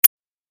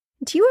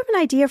Do you have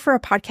an idea for a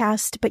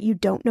podcast, but you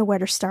don't know where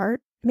to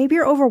start? Maybe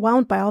you're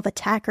overwhelmed by all the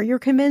tech, or you're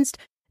convinced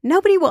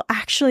nobody will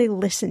actually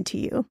listen to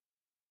you.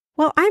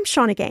 Well, I'm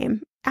Shannah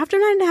Game. After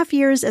 9.5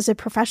 years as a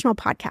professional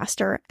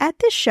podcaster, at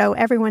this show,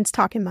 everyone's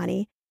talking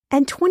money,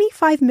 and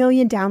 25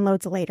 million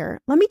downloads later,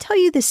 let me tell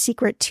you the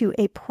secret to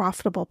a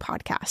profitable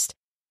podcast.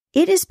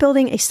 It is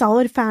building a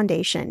solid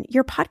foundation,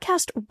 your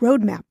podcast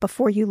roadmap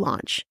before you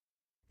launch.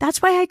 That's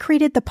why I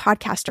created the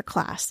Podcaster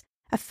Class,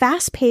 a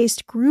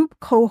fast-paced group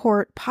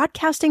cohort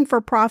podcasting for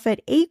profit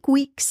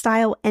 8-week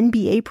style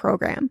MBA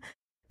program.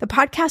 The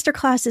Podcaster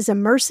Class is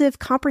immersive,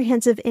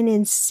 comprehensive, and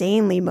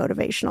insanely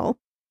motivational.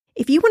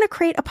 If you want to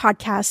create a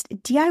podcast,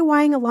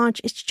 DIYing a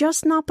launch is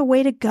just not the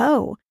way to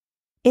go.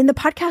 In the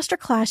Podcaster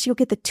Class, you'll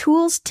get the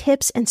tools,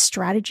 tips, and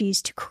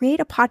strategies to create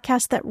a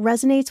podcast that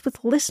resonates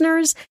with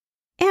listeners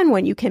and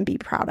one you can be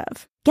proud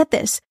of. Get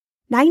this,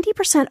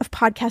 90% of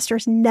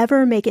podcasters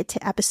never make it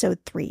to episode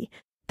 3.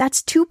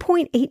 That's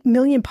 2.8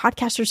 million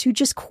podcasters who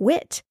just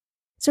quit.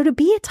 So to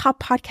be a top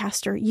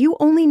podcaster, you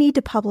only need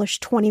to publish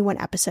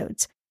 21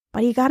 episodes,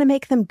 but you got to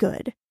make them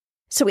good.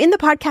 So in the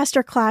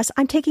Podcaster Class,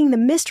 I'm taking the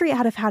mystery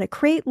out of how to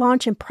create,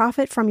 launch, and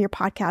profit from your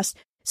podcast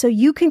so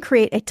you can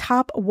create a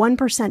top 1%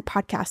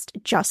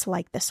 podcast just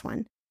like this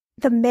one.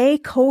 The May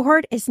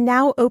cohort is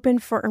now open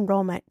for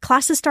enrollment.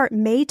 Classes start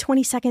May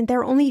 22nd. There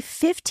are only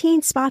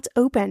 15 spots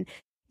open.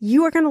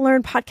 You are going to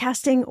learn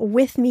podcasting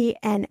with me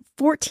and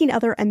 14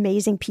 other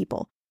amazing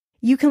people.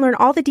 You can learn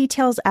all the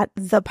details at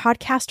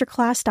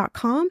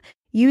thepodcasterclass.com.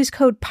 Use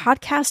code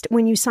PODCAST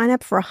when you sign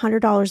up for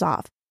 $100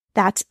 off.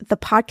 That's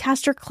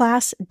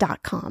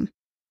thepodcasterclass.com.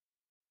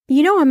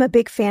 You know I'm a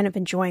big fan of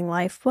enjoying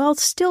life while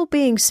still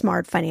being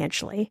smart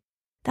financially.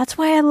 That's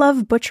why I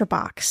love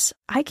ButcherBox.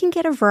 I can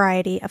get a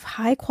variety of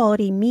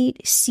high-quality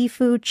meat,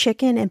 seafood,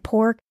 chicken, and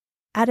pork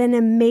at an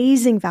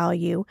amazing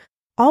value,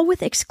 all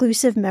with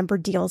exclusive member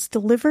deals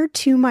delivered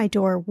to my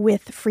door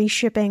with free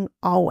shipping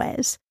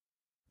always.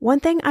 One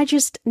thing I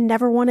just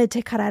never wanted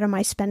to cut out of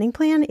my spending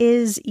plan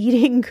is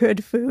eating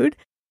good food.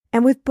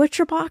 And with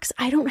ButcherBox,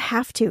 I don't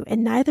have to,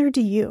 and neither do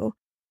you.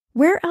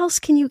 Where else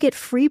can you get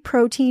free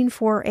protein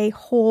for a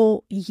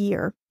whole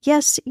year?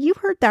 Yes, you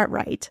heard that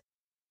right.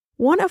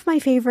 One of my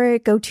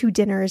favorite go-to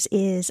dinners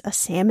is a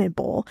salmon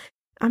bowl.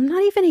 I'm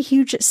not even a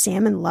huge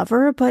salmon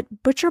lover,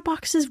 but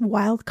ButcherBox's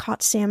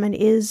wild-caught salmon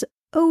is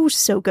oh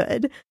so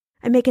good.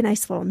 I make a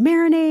nice little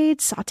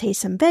marinade, saute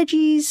some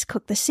veggies,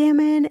 cook the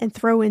salmon, and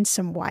throw in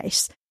some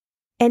rice.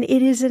 And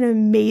it is an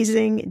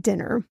amazing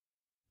dinner.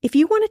 If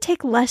you want to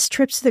take less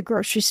trips to the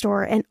grocery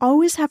store and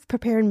always have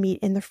prepared meat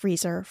in the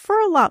freezer for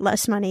a lot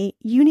less money,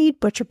 you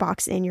need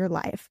ButcherBox in your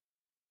life.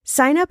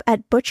 Sign up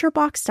at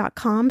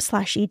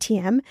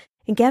butcherbox.com/ETM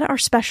and get our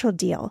special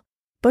deal.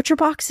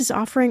 ButcherBox is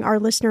offering our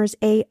listeners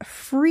a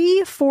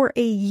free for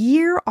a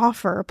year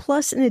offer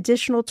plus an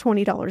additional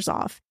 $20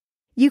 off.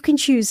 You can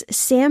choose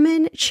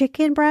salmon,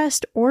 chicken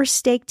breast, or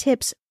steak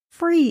tips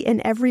free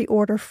in every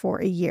order for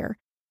a year.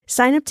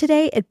 Sign up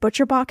today at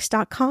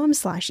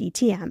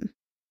butcherbox.com/ETM.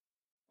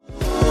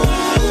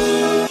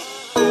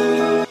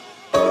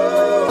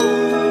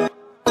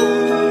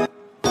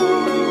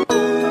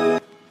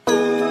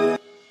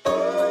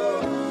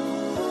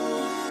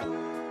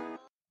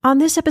 On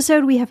this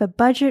episode, we have a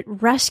budget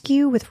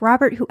rescue with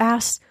Robert, who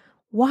asks,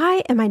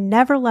 why am I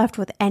never left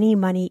with any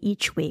money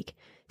each week?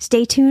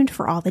 Stay tuned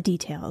for all the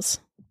details.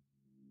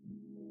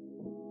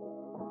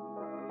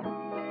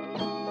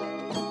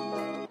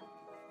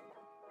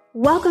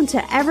 Welcome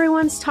to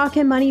Everyone's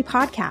Talking Money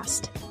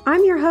podcast.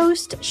 I'm your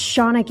host,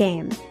 Shannah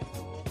Game.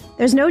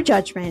 There's no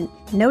judgment,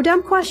 no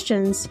dumb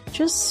questions,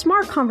 just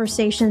smart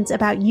conversations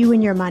about you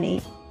and your money.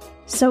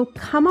 So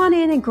come on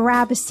in and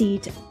grab a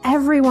seat.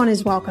 Everyone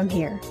is welcome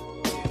here.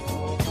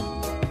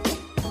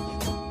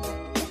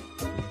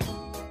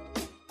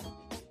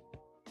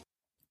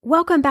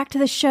 Welcome back to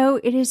the show.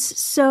 It is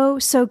so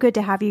good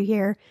to have you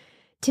here.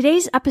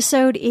 Today's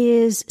episode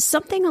is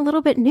something a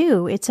little bit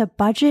new. It's a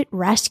budget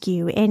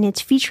rescue, and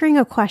it's featuring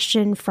a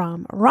question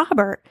from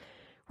Robert.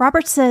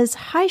 Robert says,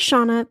 "Hi,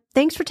 Shannah.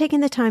 Thanks for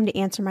taking the time to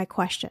answer my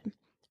question.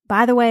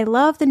 By the way, I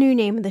love the new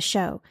name of the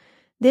show.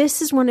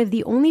 This is one of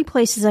the only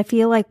places I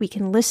feel like we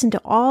can listen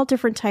to all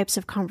different types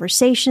of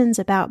conversations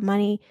about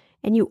money,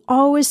 and you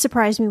always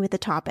surprise me with the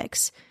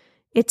topics.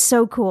 It's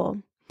so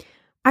cool.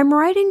 I'm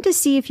writing to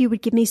see if you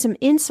would give me some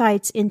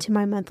insights into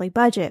my monthly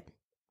budget.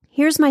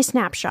 Here's my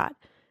snapshot.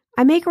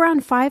 I make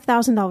around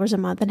 $5,000 a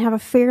month and have a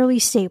fairly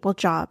stable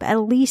job. At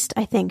least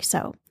I think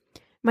so.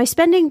 My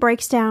spending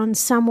breaks down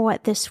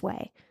somewhat this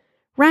way.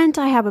 Rent,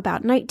 I have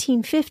about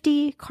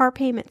 $1,950, car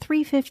payment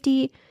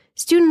 $350,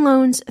 student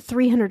loans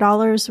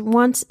 $300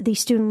 once the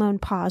student loan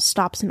pause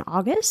stops in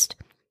August.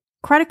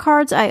 Credit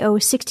cards, I owe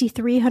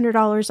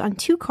 $6,300 on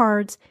 2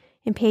 cards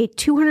and paid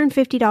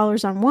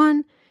 $250 on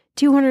one,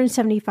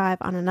 $275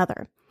 on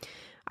another.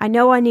 I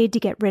know I need to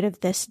get rid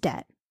of this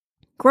debt.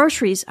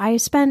 Groceries, I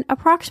spend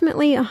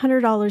approximately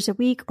 $100 a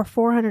week or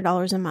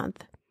 $400 a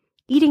month.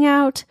 Eating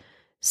out,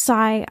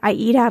 sigh, I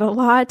eat out a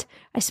lot.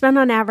 I spend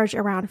on average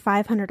around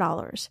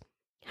 $500.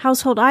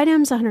 Household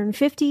items,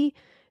 $150.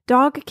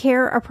 dog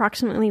care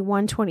approximately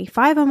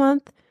 $125 a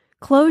month,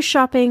 clothes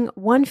shopping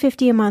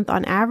 $150 a month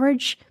on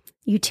average,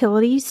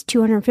 utilities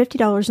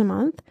 $250 a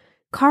month,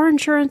 car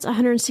insurance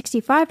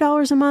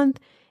 $165 a month,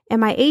 and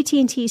my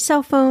AT&T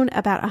cell phone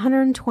about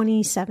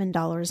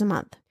 $127 a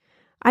month.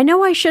 I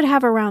know I should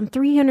have around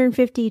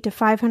 $350 to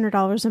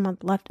 $500 a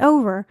month left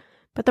over,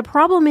 but the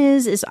problem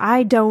is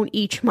I don't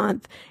each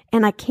month,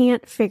 and I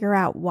can't figure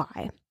out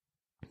why.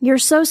 You're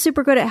so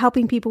super good at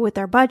helping people with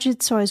their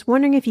budgets, so I was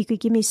wondering if you could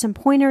give me some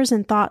pointers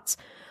and thoughts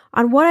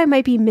on what I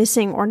might be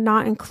missing or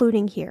not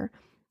including here.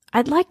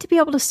 I'd like to be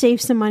able to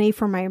save some money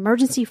for my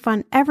emergency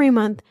fund every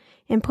month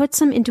and put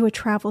some into a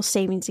travel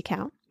savings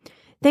account.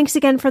 Thanks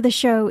again for the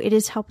show. It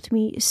has helped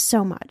me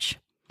so much.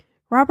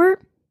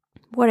 Robert,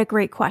 what a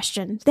great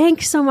question.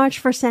 Thanks so much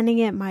for sending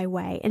it my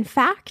way. In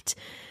fact,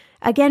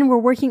 again, we're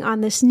working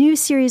on this new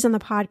series on the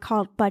pod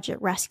called Budget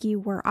Rescue,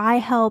 where I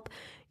help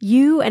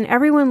you and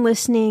everyone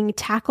listening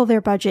tackle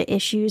their budget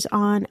issues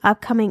on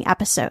upcoming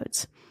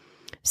episodes.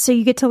 So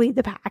you get to lead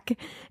the pack.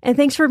 And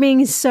thanks for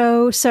being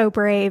so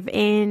brave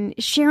in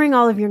sharing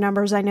all of your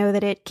numbers. I know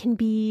that it can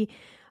be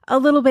a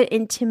little bit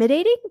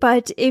intimidating,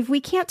 but if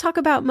we can't talk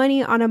about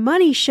money on a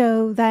money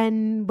show,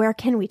 then where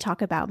can we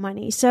talk about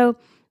money? So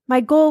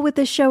my goal with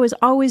this show is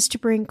always to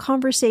bring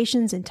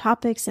conversations and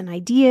topics and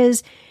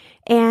ideas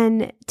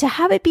and to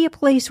have it be a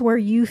place where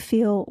you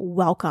feel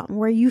welcome,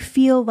 where you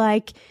feel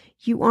like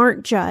you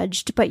aren't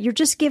judged, but you're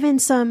just given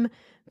some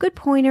good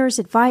pointers,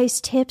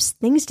 advice, tips,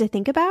 things to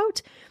think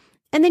about.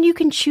 And then you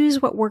can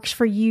choose what works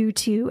for you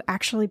to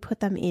actually put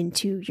them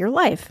into your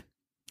life.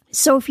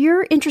 So if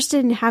you're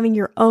interested in having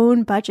your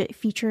own budget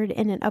featured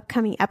in an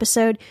upcoming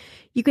episode,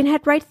 you can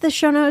head right to the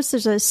show notes.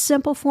 There's a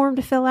simple form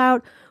to fill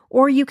out,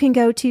 or you can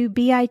go to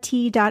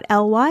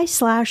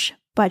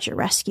bit.ly/budget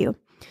rescue.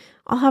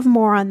 I'll have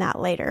more on that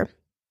later.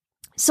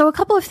 So a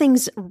couple of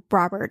things,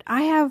 Robert.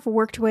 I have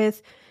worked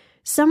with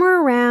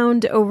somewhere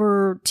around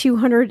over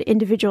 200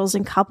 individuals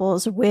and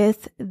couples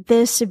with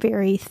this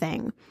very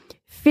thing,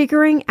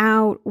 figuring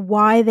out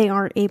why they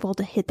aren't able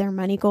to hit their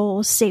money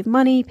goals, save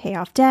money, pay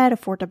off debt,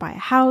 afford to buy a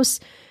house,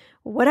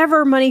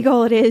 whatever money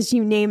goal it is,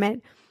 you name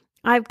it.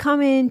 I've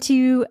come in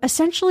to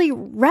essentially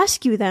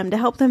rescue them, to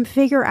help them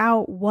figure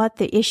out what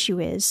the issue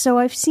is. So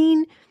I've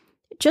seen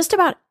just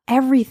about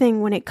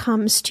everything when it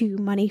comes to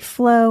money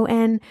flow,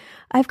 and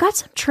I've got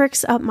some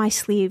tricks up my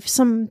sleeve,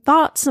 some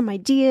thoughts, some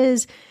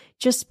ideas,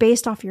 just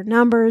based off your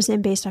numbers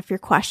and based off your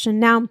question.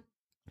 Now,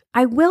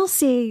 I will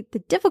say the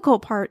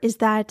difficult part is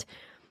that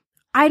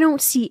I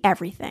don't see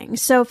everything.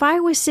 So if I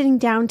was sitting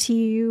down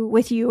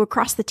with you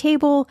across the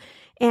table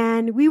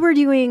and we were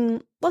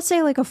doing, let's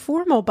say, like a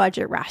formal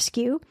budget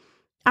rescue,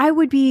 I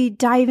would be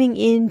diving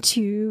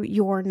into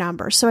your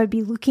numbers. So I'd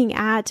be looking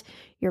at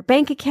your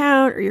bank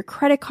account or your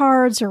credit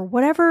cards or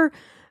whatever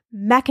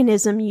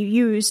mechanism you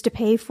use to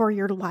pay for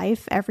your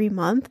life every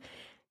month.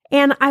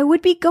 And I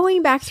would be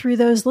going back through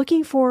those,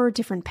 looking for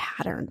different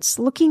patterns,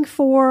 looking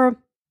for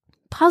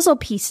puzzle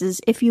pieces,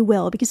 if you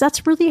will, because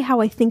that's really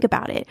how I think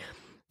about it.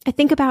 I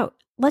think about,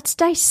 let's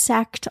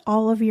dissect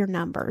all of your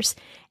numbers,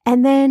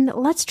 and then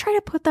let's try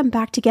to put them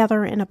back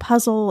together in a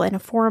puzzle, in a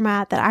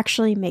format that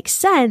actually makes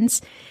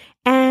sense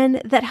and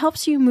that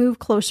helps you move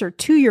closer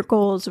to your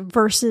goals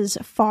versus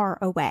far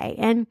away.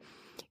 And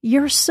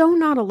you're so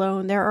not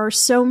alone. There are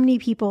so many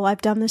people,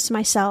 I've done this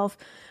myself,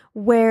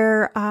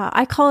 where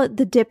I call it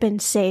the dip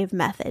and save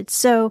method.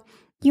 So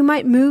you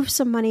might move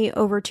some money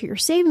over to your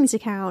savings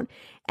account,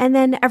 and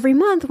then every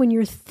month when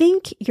you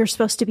think you're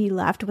supposed to be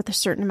left with a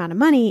certain amount of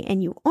money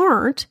and you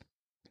aren't,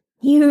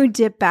 you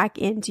dip back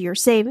into your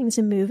savings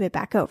and move it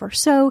back over.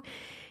 So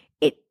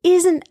it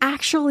isn't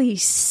actually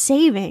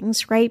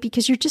savings, right?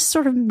 Because you're just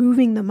sort of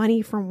moving the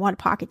money from one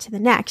pocket to the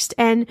next.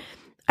 And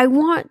I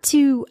want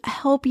to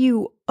help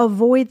you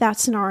avoid that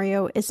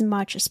scenario as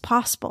much as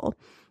possible.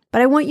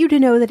 But I want you to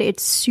know that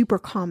it's super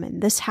common.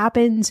 This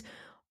happens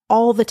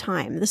all the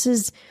time. This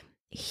is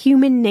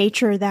human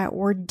nature that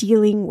we're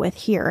dealing with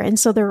here. And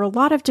so there are a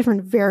lot of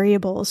different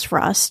variables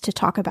for us to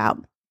talk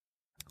about.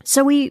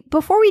 So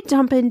before we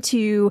jump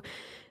into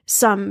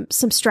some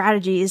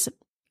strategies,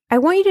 I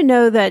want you to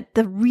know that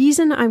the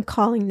reason I'm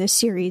calling this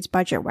series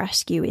Budget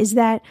Rescue is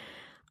that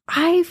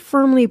I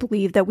firmly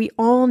believe that we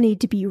all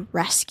need to be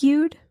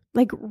rescued,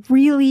 like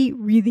really,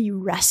 really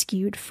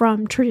rescued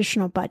from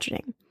traditional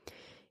budgeting,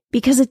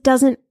 because it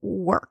doesn't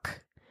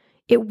work.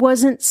 It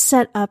wasn't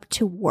set up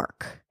to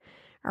work.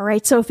 All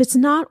right. So if it's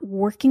not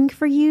working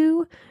for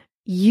you,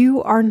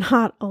 you are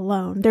not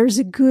alone. There's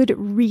a good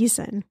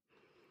reason.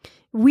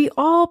 We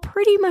all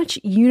pretty much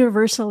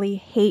universally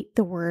hate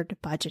the word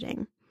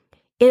budgeting.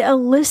 It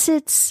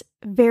elicits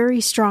very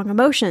strong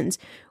emotions.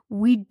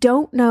 We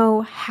don't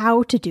know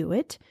how to do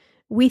it.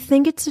 We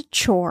think it's a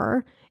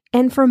chore.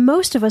 And for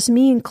most of us,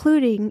 me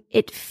including,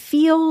 it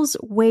feels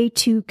way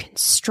too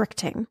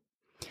constricting.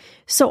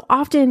 So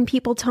often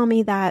people tell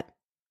me that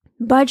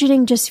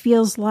budgeting just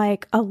feels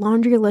like a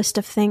laundry list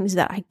of things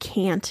that I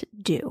can't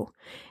do.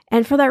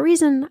 And for that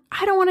reason,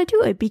 I don't want to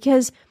do it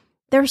because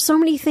There are so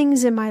many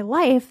things in my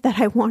life that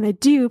I want to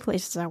do,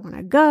 places I want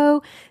to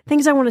go,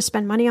 things I want to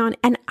spend money on,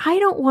 and I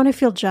don't want to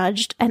feel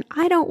judged, and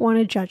I don't want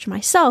to judge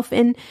myself.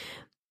 And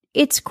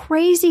it's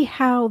crazy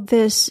how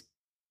this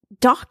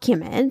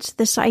document,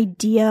 this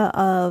idea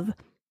of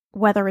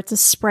whether it's a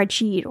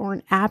spreadsheet or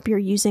an app you're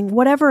using,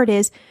 whatever it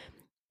is,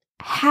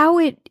 how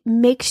it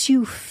makes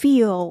you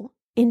feel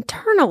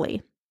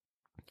internally.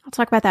 I'll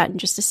talk about that in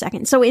just a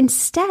second. So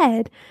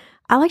instead,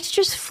 I like to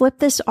just flip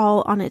this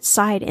all on its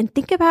side and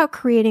think about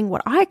creating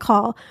what I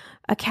call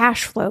a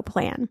cash flow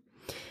plan.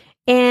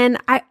 And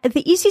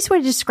the easiest way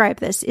to describe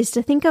this is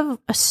to think of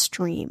a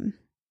stream.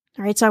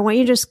 All right, so I want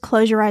you to just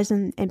close your eyes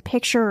and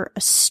picture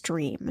a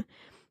stream.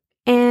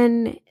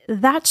 And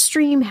that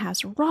stream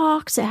has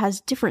rocks. It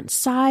has different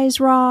size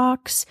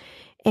rocks.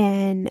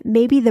 And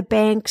maybe the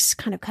banks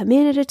kind of come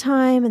in at a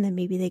time and then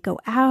maybe they go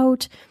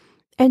out.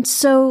 And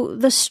so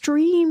the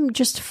stream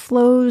just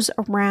flows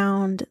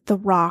around the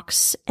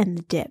rocks and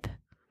the dip.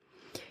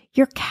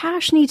 Your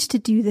cash needs to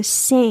do the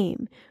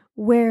same,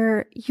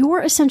 where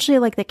you're essentially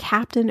like the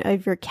captain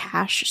of your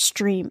cash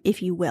stream,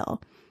 if you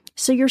will.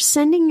 So you're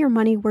sending your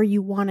money where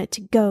you want it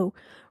to go,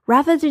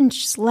 rather than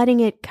just letting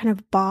it kind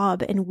of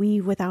bob and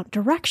weave without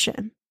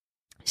direction.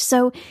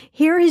 So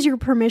here is your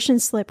permission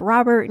slip,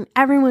 Robert, and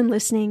everyone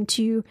listening,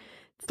 to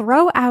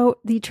throw out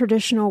the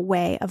traditional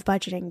way of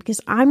budgeting,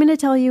 because I'm going to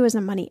tell you, as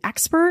a money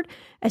expert,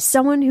 as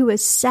someone who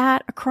has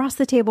sat across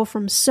the table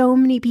from so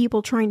many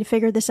people trying to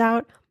figure this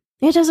out,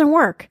 it doesn't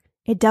work.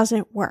 It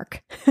doesn't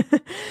work.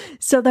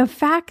 So the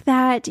fact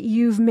that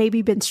you've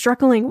maybe been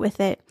struggling with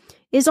it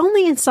is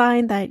only a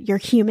sign that you're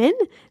human,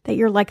 that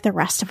you're like the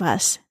rest of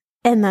us,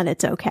 and that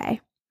it's okay.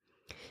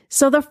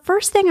 So the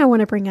first thing I want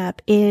to bring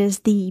up is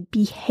the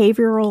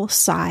behavioral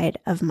side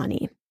of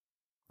money.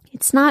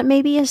 It's not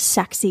maybe as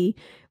sexy,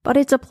 but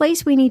it's a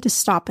place we need to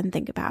stop and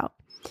think about.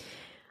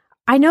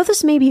 I know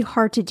this may be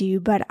hard to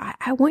do, but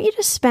I want you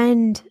to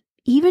spend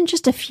even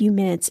just a few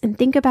minutes and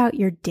think about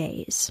your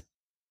days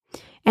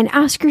and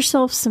ask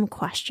yourself some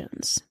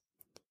questions.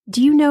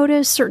 Do you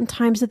notice certain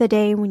times of the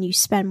day when you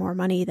spend more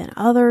money than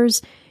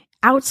others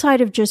outside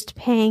of just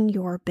paying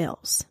your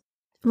bills?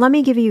 Let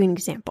me give you an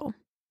example.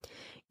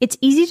 It's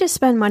easy to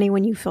spend money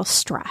when you feel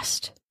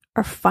stressed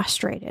or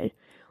frustrated,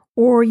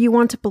 or you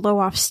want to blow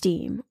off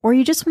steam, or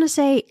you just want to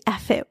say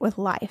F it with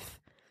life.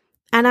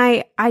 And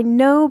I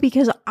know,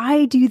 because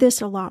I do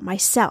this a lot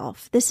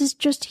myself. This is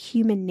just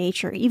human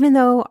nature, even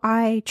though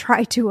I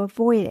try to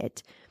avoid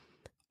it.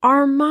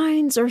 Our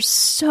minds are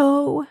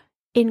so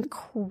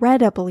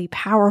incredibly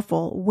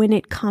powerful when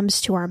it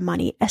comes to our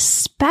money,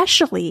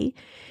 especially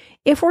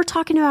if we're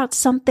talking about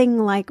something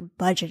like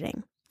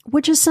budgeting,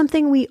 which is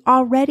something we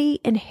already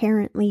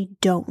inherently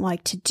don't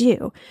like to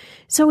do.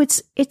 So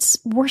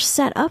we're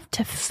set up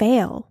to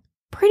fail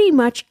pretty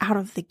much out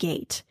of the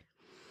gate.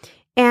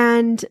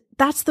 And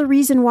that's the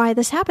reason why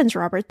this happens,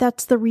 Robert.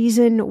 That's the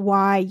reason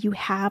why you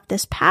have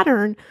this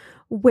pattern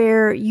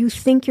where you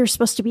think you're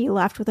supposed to be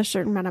left with a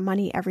certain amount of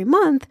money every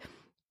month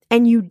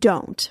and you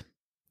don't.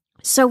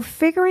 So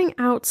figuring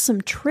out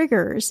some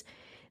triggers,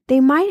 they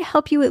might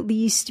help you at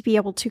least be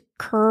able to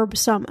curb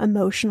some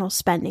emotional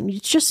spending.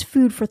 It's just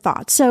food for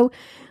thought. So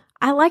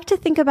I like to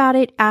think about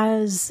it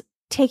as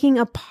taking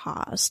a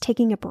pause,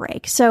 taking a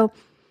break. So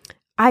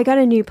I got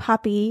a new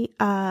puppy.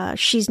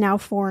 She's now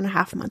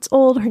 4.5 months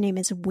old. Her name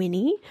is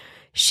Winnie.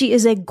 She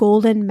is a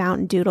golden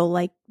mountain doodle,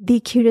 like the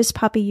cutest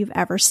puppy you've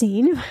ever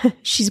seen.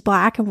 She's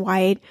black and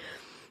white,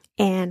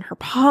 and her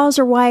paws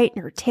are white,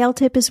 and her tail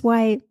tip is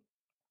white.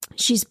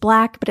 She's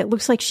black, but it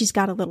looks like she's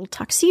got a little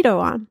tuxedo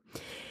on.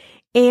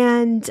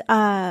 And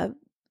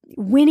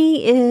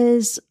Winnie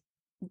is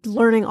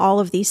learning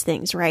all of these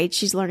things, right?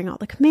 She's learning all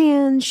the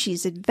commands.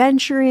 She's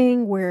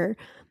adventuring. We're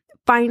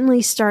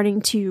finally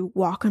starting to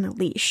walk on a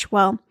leash.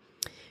 Well,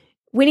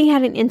 Winnie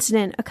had an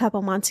incident a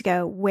couple months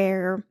ago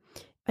where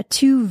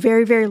two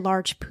very, very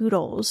large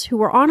poodles who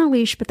were on a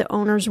leash, but the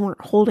owners weren't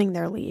holding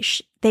their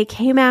leash. They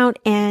came out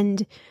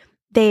and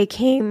they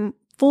came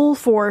full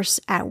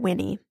force at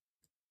Winnie.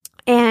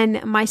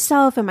 And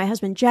myself and my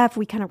husband, Jeff,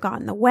 we kind of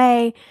got in the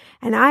way.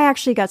 And I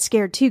actually got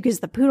scared too, because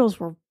the poodles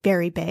were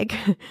very big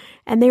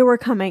and they were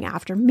coming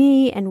after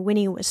me, and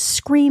Winnie was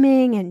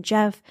screaming, and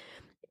Jeff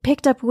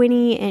picked up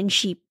Winnie and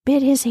she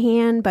bit his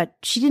hand, but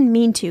she didn't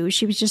mean to.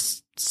 She was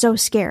just so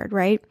scared,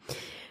 right?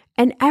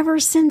 And ever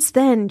since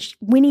then,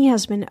 Winnie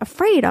has been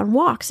afraid on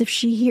walks. If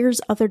she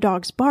hears other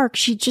dogs bark,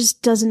 she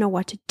just doesn't know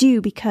what to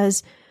do,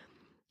 because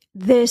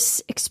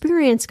this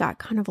experience got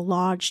kind of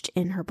lodged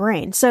in her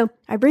brain. So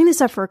I bring this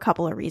up for a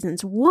couple of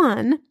reasons.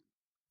 One,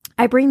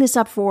 I bring this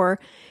up for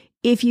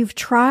if you've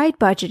tried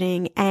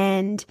budgeting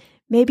and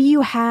maybe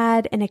you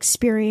had an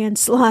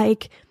experience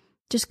like,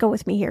 just go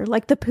with me here,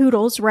 like the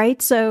poodles,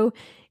 right? So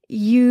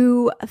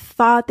you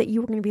thought that you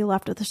were going to be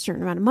left with a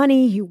certain amount of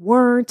money. You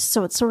weren't.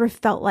 So it sort of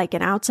felt like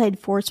an outside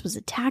force was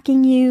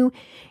attacking you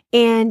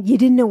and you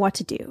didn't know what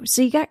to do.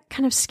 So you got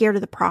kind of scared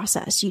of the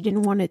process. You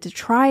didn't want it to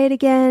try it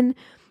again.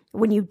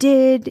 When you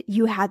did,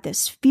 you had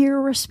this fear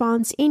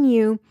response in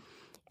you.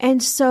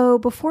 And so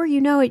before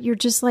you know it, you're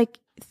just like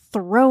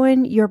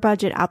throwing your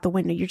budget out the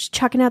window. You're just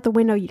chucking out the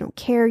window. You don't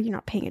care. You're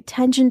not paying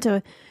attention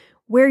to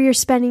where you're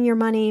spending your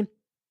money.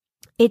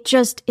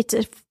 It's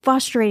a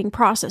frustrating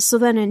process. So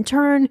then in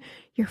turn,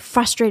 you're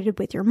frustrated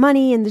with your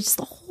money, and just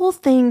the whole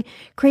thing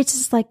creates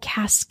this like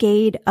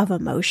cascade of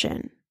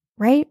emotion,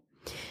 right?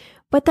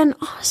 But then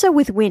also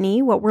with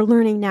Winnie, what we're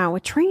learning now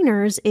with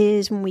trainers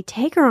is when we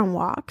take her on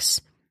walks,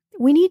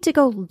 we need to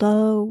go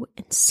low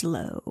and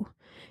slow.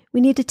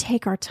 We need to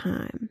take our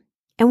time.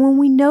 And when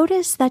we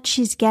notice that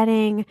she's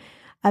getting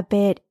a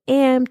bit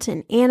amped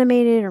and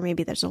animated, or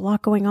maybe there's a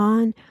lot going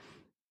on,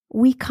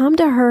 we come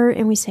to her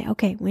and we say,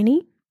 okay,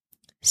 Winnie,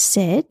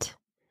 sit,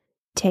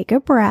 take a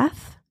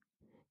breath,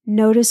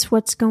 notice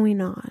what's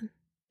going on.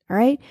 All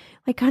right?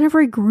 Like kind of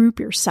regroup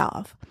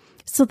yourself.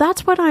 So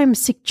that's what I'm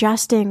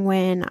suggesting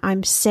when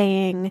I'm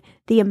saying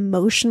the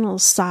emotional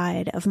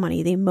side of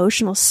money, the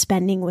emotional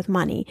spending with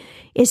money,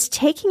 is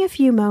taking a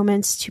few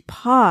moments to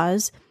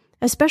pause,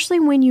 especially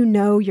when you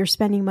know you're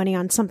spending money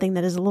on something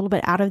that is a little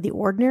bit out of the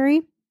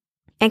ordinary,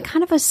 and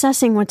kind of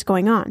assessing what's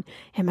going on.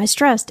 Am I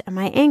stressed? Am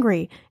I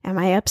angry? Am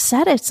I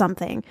upset at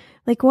something?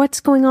 Like what's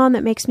going on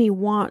that makes me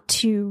want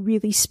to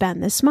really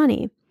spend this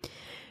money?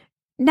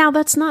 Now,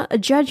 that's not a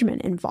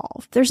judgment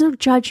involved. There's no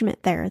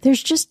judgment there.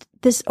 There's just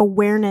this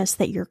awareness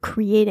that you're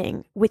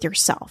creating with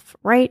yourself,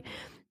 right?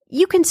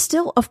 You can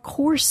still, of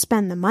course,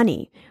 spend the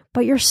money,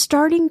 but you're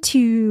starting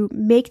to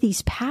make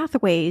these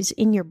pathways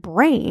in your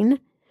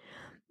brain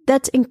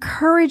that's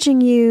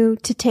encouraging you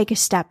to take a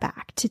step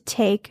back, to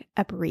take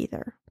a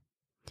breather.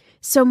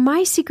 So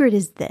my secret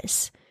is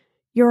this: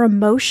 your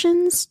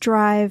emotions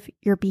drive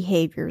your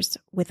behaviors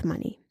with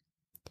money.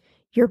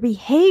 Your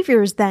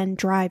behaviors then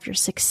drive your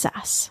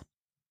success.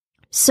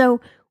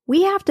 So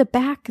we have to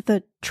back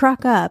the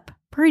truck up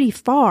pretty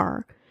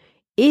far.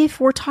 If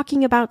we're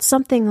talking about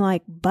something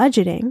like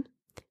budgeting,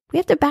 we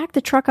have to back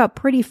the truck up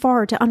pretty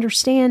far to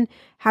understand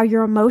how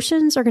your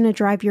emotions are going to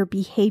drive your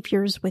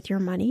behaviors with your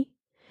money,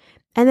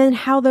 and then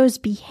how those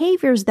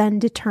behaviors then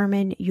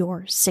determine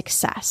your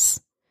success.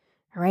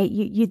 All right,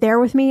 you there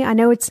with me? I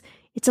know it's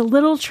a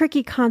little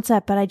tricky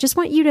concept, but I just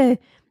want you to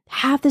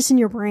have this in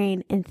your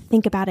brain and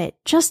think about it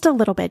just a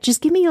little bit. Just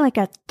give me like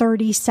a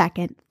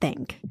 30-second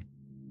think.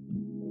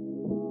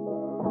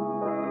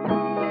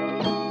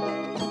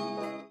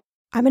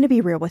 I'm going to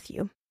be real with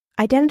you.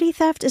 Identity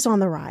theft is on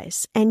the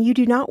rise, and you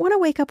do not want to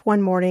wake up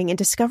one morning and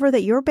discover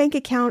that your bank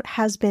account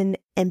has been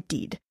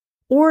emptied,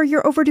 or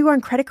you're overdue on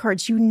credit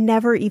cards you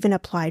never even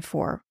applied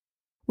for.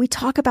 We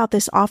talk about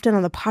this often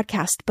on the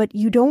podcast, but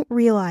you don't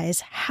realize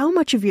how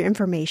much of your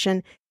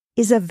information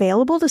is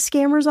available to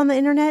scammers on the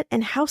internet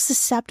and how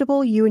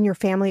susceptible you and your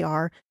family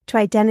are to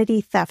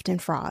identity theft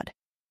and fraud.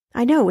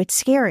 I know, it's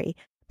scary,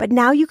 but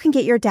now you can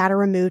get your data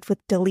removed with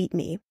Delete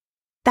Me.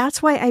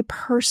 That's why I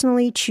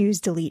personally choose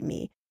Delete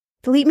Me.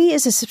 Delete Me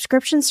is a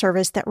subscription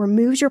service that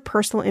removes your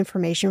personal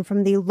information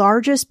from the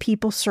largest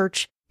people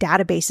search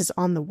databases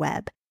on the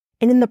web,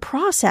 and in the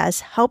process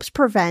helps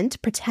prevent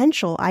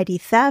potential ID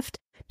theft,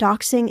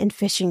 doxing, and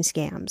phishing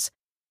scams.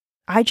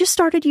 I just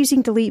started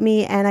using Delete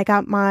Me and I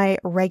got my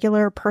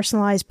regular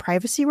personalized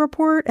privacy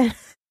report, and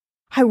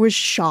I was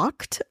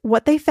shocked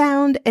what they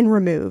found and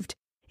removed.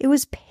 It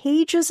was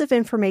pages of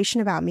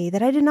information about me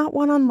that I did not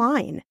want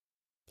online.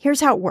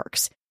 Here's how it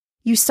works.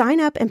 You sign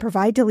up and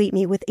provide Delete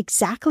Me with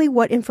exactly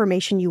what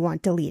information you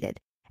want deleted,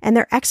 and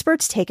their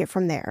experts take it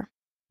from there.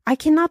 I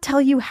cannot tell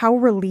you how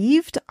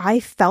relieved I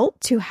felt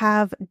to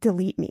have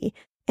Delete Me.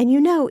 And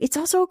it's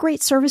also a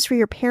great service for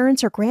your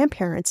parents or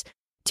grandparents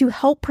to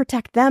help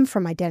protect them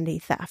from identity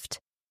theft.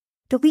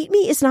 Delete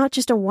Me is not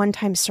just a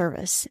one-time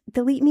service.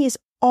 Delete Me is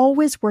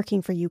always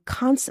working for you,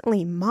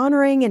 constantly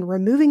monitoring and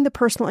removing the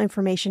personal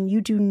information you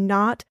do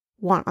not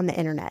want on the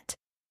internet.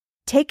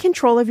 Take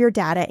control of your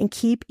data and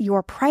keep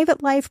your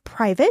private life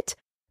private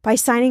by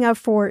signing up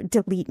for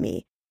Delete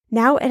Me,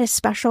 now at a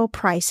special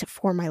price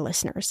for my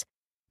listeners.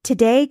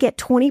 Today, get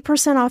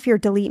 20% off your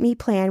Delete Me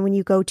plan when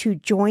you go to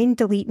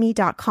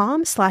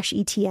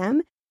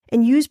joindeleteme.com/ETM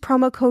and use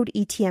promo code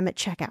ETM at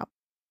checkout.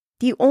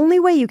 The only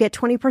way you get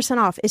 20%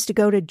 off is to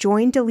go to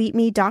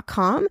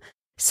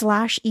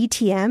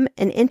joindeleteme.com/ETM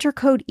and enter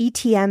code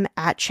ETM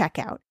at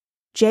checkout.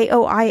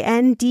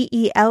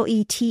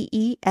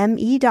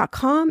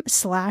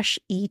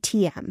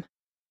 joindeleteme.com/ETM.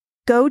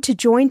 Go to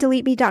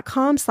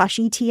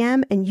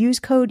joindeleteme.com/ETM and use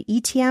code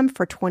ETM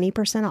for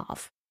 20%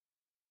 off.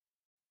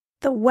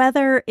 The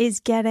weather is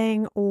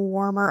getting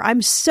warmer.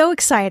 I'm so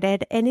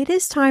excited, and it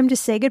is time to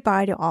say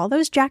goodbye to all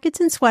those jackets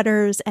and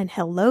sweaters and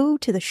hello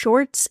to the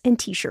shorts and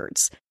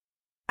t-shirts.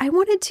 I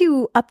wanted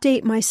to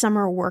update my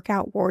summer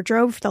workout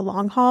wardrobe for the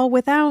long haul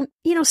without,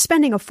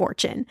 spending a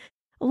fortune.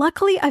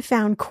 Luckily, I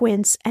found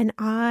Quince, and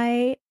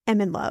I am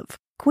in love.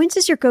 Quince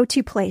is your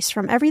go-to place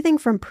from everything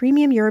from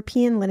premium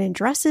European linen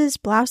dresses,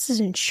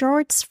 blouses, and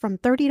shorts from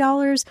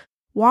 $30,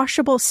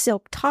 washable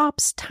silk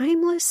tops,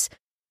 timeless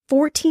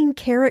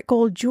 14-karat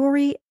gold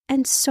jewelry,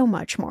 and so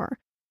much more.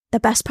 The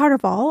best part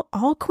of all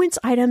Quince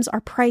items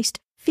are priced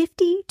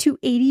 50 to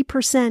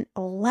 80%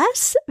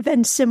 less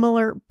than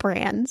similar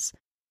brands.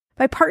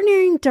 By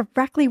partnering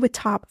directly with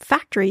top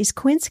factories,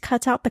 Quince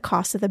cuts out the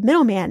cost of the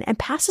middleman and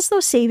passes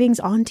those savings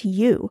on to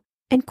you.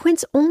 And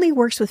Quince only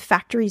works with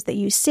factories that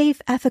use safe,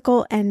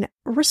 ethical, and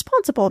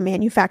responsible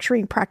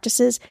manufacturing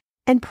practices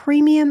and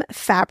premium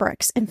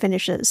fabrics and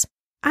finishes.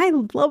 I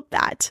love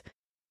that.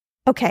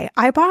 Okay,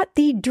 I bought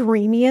the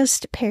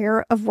dreamiest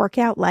pair of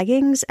workout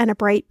leggings and a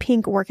bright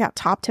pink workout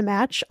top to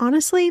match.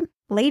 Honestly,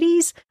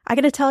 ladies, I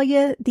gotta tell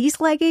you,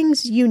 these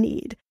leggings you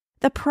need.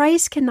 The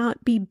price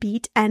cannot be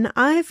beat, and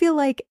I feel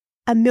like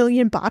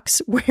 $1,000,000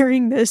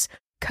 wearing this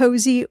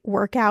cozy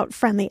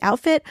workout-friendly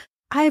outfit.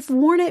 I've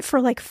worn it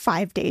for like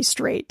 5 days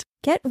straight.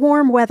 Get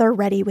warm weather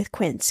ready with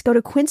Quince. Go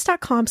to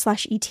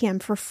quince.com/ETM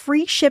for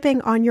free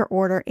shipping on your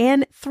order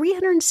and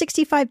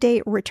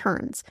 365-day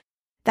returns.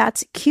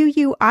 That's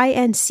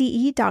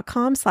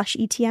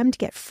QUINCE.com/ETM to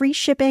get free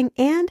shipping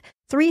and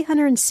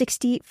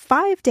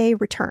 365-day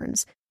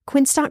returns.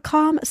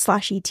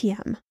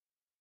 Quince.com/ETM.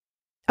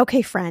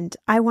 Okay, friend,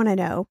 I want to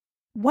know,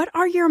 what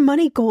are your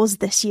money goals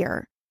this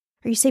year?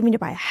 Are you saving to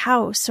buy a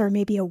house or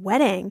maybe a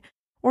wedding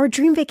or a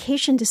dream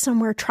vacation to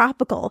somewhere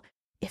tropical?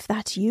 If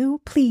that's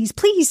you, please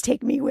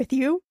take me with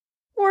you.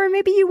 Or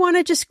maybe you want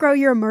to just grow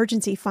your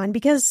emergency fund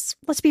because,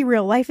 let's be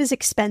real, life is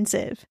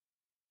expensive.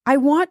 I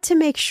want to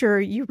make sure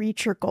you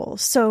reach your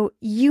goals, so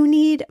you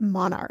need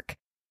Monarch.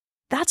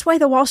 That's why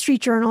the Wall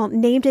Street Journal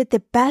named it the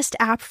best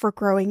app for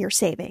growing your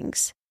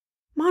savings.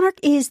 Monarch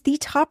is the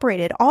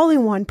top-rated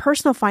all-in-one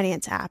personal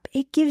finance app.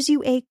 It gives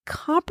you a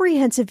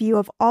comprehensive view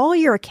of all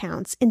your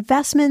accounts,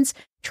 investments,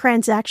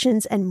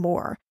 transactions, and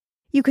more.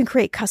 You can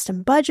create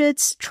custom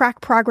budgets, track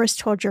progress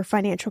towards your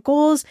financial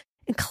goals,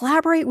 and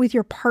collaborate with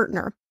your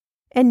partner.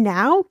 And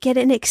now, get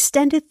an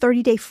extended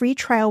 30-day free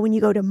trial when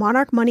you go to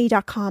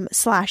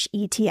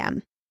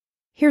monarchmoney.com/ETM.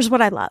 Here's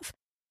what I love.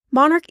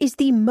 Monarch is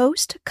the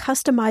most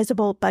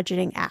customizable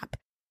budgeting app.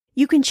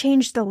 You can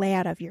change the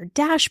layout of your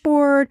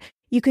dashboard.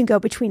 You can go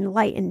between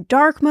light and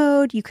dark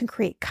mode. You can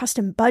create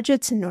custom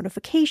budgets and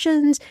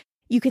notifications.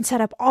 You can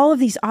set up all of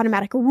these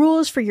automatic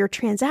rules for your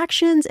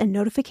transactions and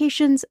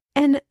notifications,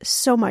 and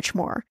so much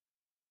more.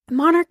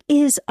 Monarch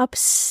is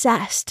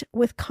obsessed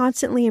with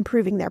constantly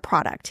improving their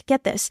product.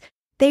 Get this.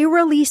 They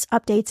release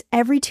updates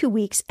every 2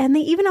 weeks, and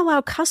they even allow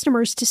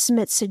customers to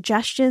submit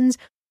suggestions,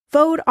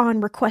 vote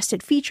on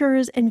requested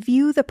features, and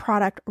view the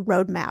product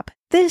roadmap.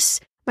 This,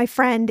 my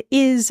friend,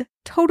 is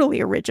totally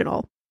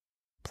original.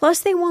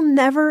 Plus, they will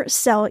never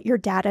sell your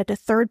data to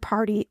third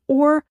party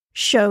or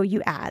show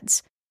you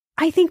ads.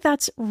 I think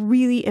that's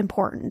really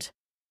important.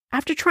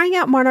 After trying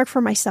out Monarch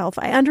for myself,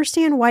 I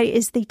understand why it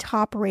is the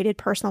top-rated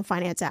personal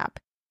finance app.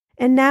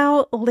 And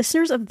now,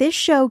 listeners of this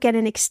show get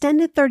an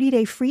extended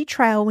 30-day free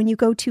trial when you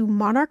go to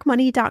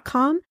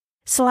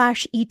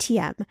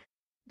monarchmoney.com/ETM.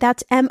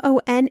 That's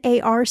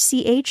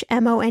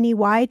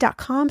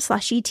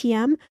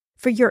monarchmoney.com/ETM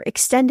for your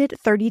extended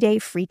 30-day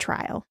free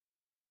trial.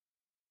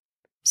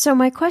 So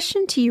my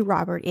question to you,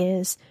 Robert,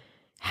 is,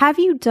 have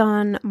you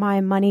done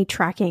my money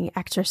tracking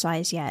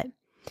exercise yet?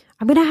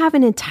 I'm going to have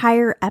an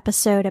entire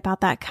episode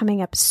about that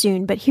coming up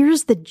soon, but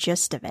here's the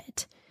gist of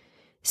it.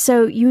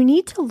 So you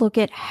need to look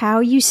at how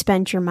you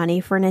spent your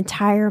money for an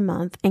entire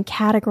month and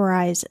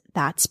categorize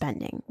that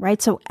spending, right?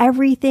 So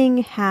everything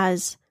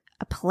has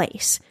a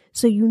place.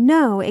 So you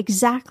know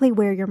exactly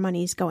where your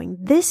money is going.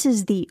 This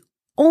is the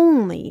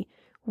only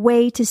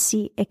way to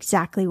see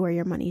exactly where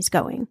your money is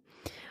going.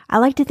 I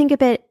like to think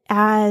of it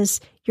as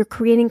you're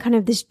creating kind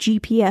of this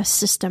GPS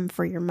system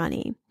for your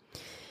money.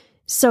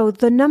 So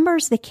the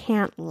numbers, they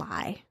can't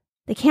lie.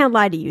 They can't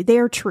lie to you. They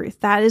are truth.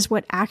 That is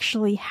what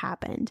actually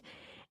happened.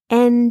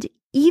 And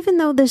even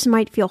though this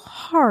might feel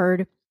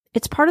hard,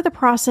 it's part of the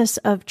process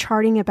of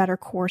charting a better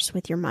course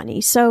with your money.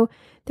 So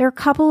there are a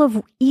couple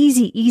of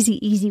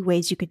easy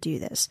ways you could do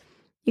this.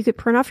 You could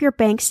print off your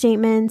bank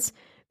statements,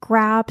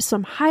 grab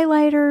some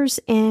highlighters,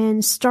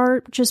 and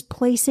start just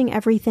placing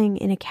everything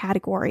in a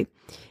category.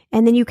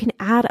 And then you can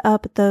add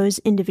up those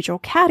individual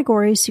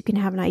categories so you can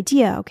have an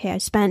idea. Okay, I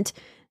spent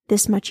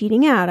this much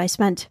eating out. I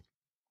spent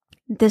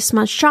this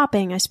much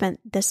shopping. I spent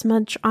this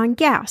much on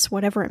gas,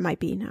 whatever it might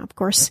be. Now, of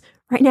course,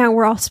 right now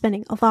we're all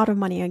spending a lot of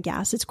money on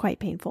gas. It's quite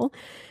painful.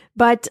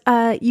 But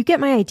you get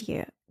my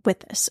idea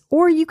with this.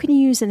 Or you can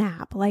use an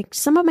app. Like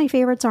some of my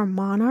favorites are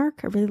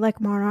Monarch. I really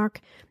like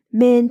Monarch,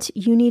 Mint,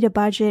 You Need a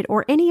Budget,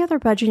 or any other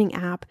budgeting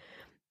app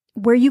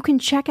where you can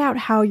check out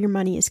how your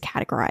money is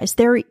categorized.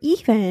 There are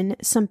even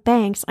some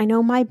banks, I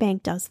know my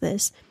bank does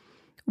this,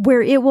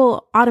 where it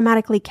will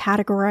automatically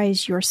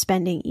categorize your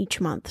spending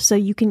each month. So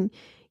you can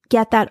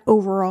get that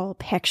overall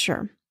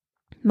picture.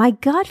 My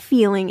gut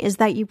feeling is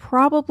that you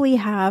probably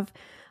have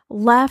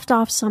left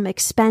off some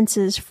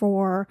expenses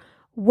for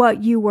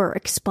what you were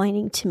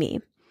explaining to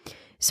me.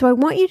 So I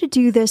want you to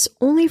do this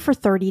only for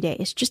 30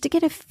 days, just to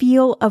get a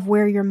feel of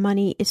where your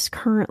money is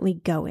currently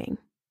going.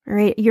 All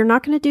right. You're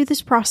not going to do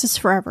this process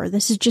forever.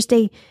 This is just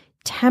a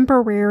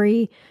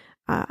temporary,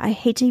 I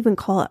hate to even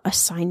call it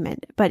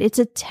assignment, but it's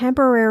a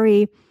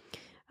temporary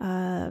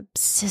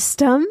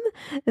system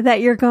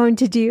that you're going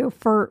to do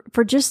for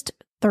just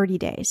 30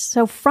 days.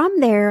 So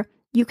from there,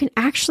 you can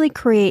actually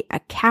create a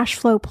cash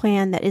flow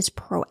plan that is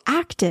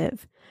proactive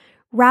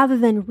rather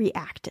than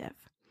reactive.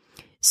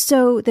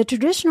 So the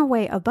traditional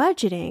way of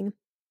budgeting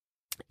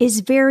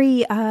is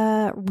very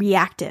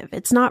reactive.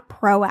 It's not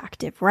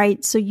proactive,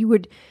 right? So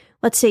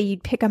let's say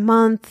you'd pick a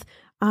month.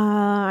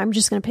 I'm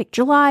just going to pick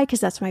July because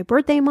that's my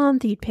birthday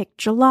month. You'd pick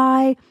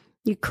July.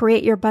 You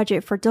create your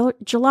budget for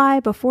July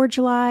before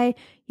July.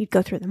 You'd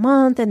go through the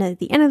month, and at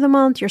the end of the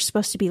month, you're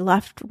supposed to be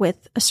left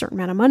with a certain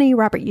amount of money.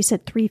 Robert, you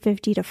said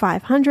 $350 to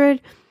 $500.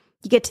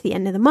 You get to the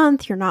end of the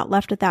month, you're not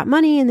left with that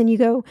money, and then you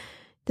go,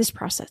 this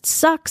process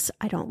sucks.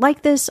 I don't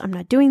like this. I'm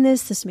not doing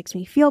this. This makes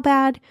me feel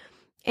bad.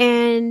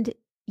 And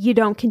you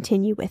don't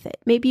continue with it.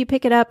 Maybe you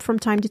pick it up from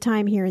time to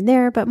time here and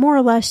there, but more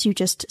or less you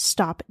just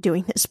stop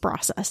doing this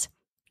process.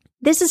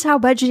 This is how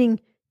budgeting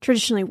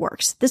traditionally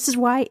works. This is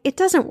why it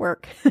doesn't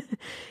work.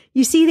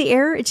 You see the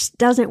error? It just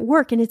doesn't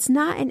work. And it's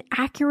not an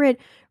accurate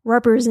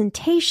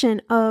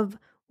representation of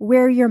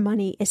where your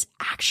money is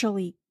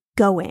actually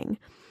going.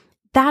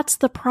 That's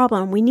the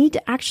problem. We need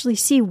to actually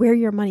see where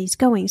your money's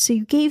going. So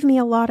you gave me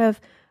a lot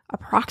of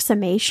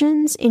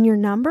approximations in your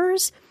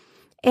numbers,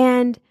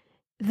 and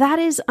that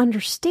is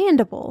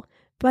understandable,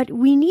 but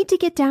we need to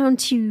get down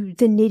to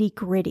the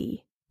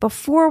nitty-gritty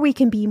before we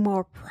can be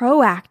more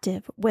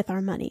proactive with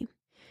our money.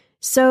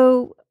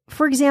 So,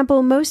 for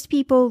example, most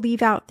people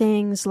leave out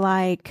things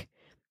like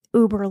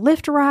Uber,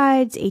 Lyft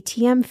rides,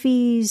 ATM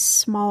fees,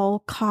 small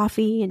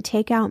coffee and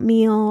takeout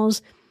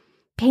meals,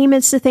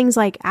 payments to things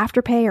like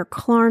Afterpay or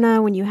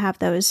Klarna when you have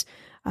those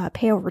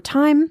pay over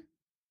time,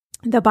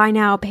 the buy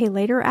now, pay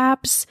later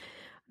apps,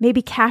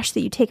 maybe cash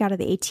that you take out of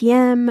the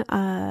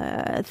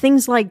ATM,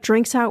 things like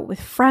drinks out with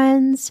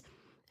friends.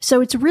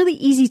 So it's really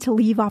easy to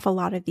leave off a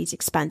lot of these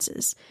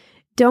expenses.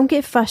 Don't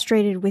get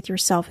frustrated with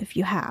yourself if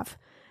you have.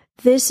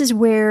 This is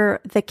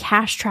where the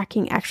cash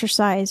tracking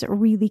exercise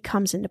really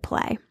comes into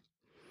play.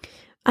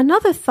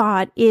 Another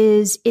thought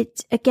is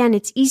it's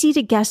easy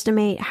to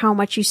guesstimate how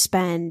much you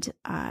spend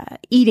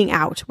eating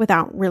out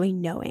without really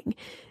knowing.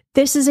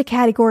 This is a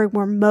category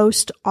where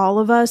most all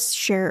of us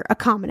share a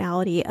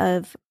commonality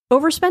of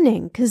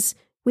overspending because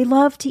we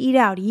love to eat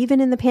out.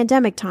 Even in the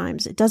pandemic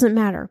times, it doesn't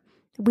matter.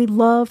 We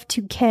love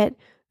to get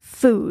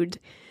food.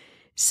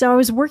 So I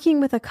was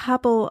working with a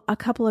couple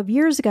of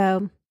years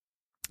ago,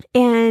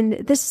 and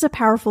this is a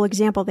powerful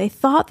example. They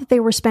thought that they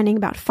were spending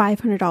about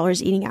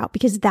 $500 eating out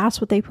because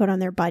that's what they put on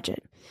their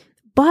budget.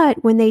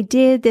 But when they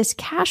did this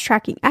cash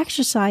tracking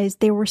exercise,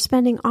 they were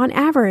spending on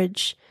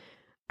average,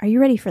 are you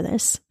ready for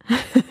this?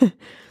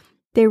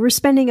 They were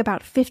spending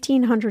about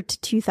 $1,500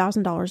 to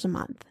 $2,000 a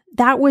month.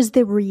 That was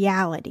the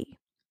reality.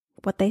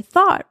 What they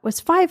thought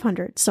was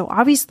 $500. So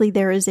obviously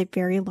there is a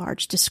very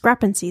large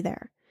discrepancy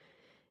there.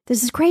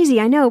 This is crazy,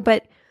 I know,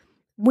 but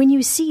when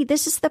you see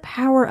this is the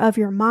power of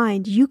your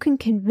mind, you can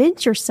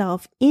convince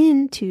yourself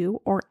into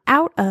or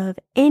out of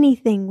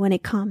anything when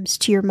it comes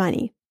to your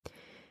money.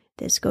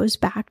 This goes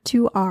back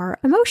to our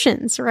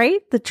emotions,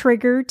 right? The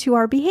trigger to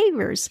our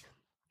behaviors.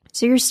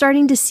 So you're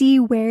starting to see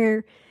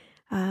where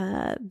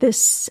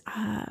this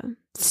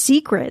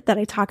secret that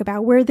I talk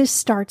about, where this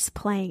starts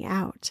playing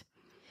out.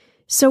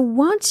 So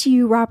once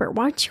you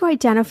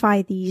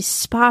identify these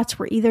spots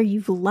where either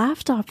you've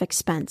left off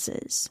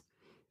expenses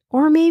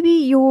or maybe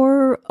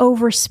you're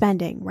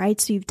overspending, right?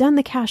 So you've done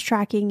the cash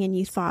tracking and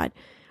you thought,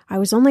 I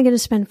was only going to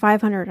spend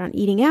 $500 on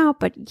eating out,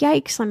 but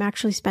yikes, I'm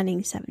actually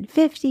spending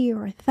 $750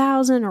 or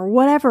 $1,000 or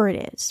whatever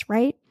it is,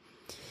 right?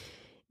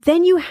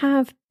 Then you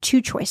have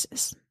two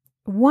choices.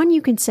 One,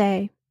 you can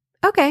say,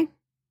 okay,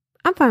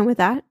 I'm fine with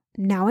that.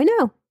 Now I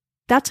know.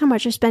 That's how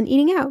much I spend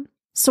eating out.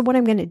 So what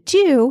I'm going to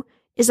do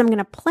is I'm going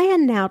to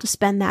plan now to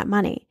spend that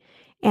money.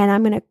 And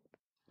I'm going to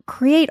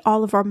create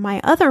all of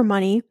my other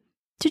money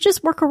to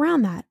just work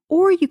around that.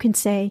 Or you can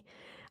say,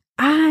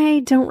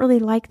 I don't really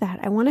like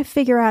that. I want to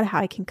figure out how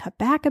I can cut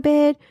back a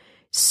bit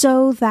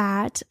so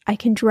that I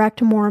can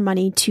direct more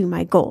money to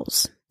my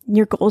goals.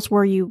 Your goals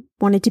were you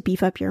wanted to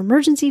beef up your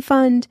emergency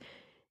fund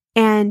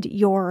and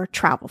your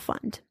travel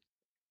fund.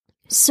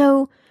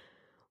 So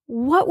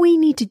what we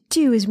need to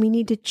do is we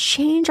need to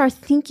change our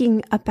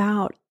thinking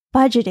about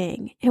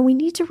budgeting, and we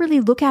need to really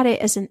look at it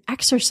as an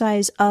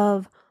exercise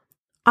of,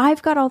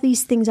 I've got all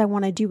these things I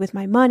want to do with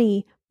my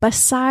money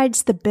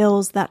besides the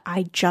bills that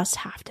I just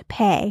have to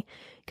pay,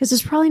 because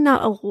there's probably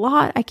not a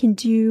lot I can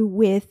do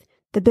with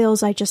the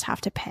bills I just have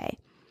to pay.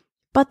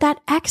 But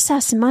that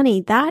excess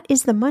money, that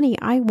is the money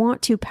I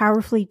want to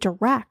powerfully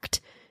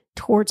direct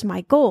towards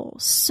my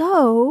goals.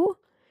 So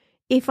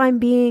if I'm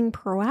being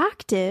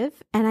proactive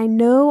and I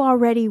know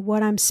already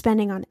what I'm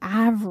spending on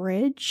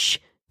average,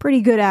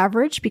 pretty good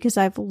average because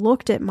I've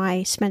looked at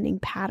my spending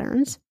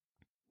patterns,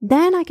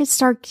 then I could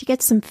start to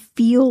get some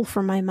feel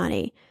for my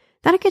money.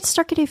 Then I could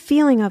start getting a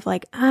feeling of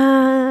like,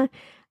 I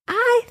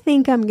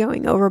think I'm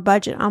going over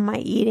budget on my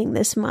eating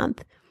this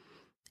month.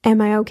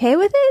 Am I okay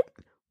with it?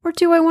 Or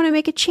do I want to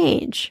make a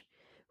change?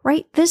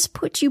 Right? This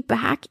puts you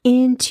back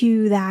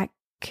into that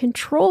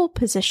control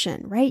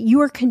position, right?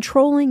 You are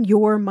controlling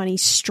your money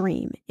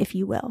stream, if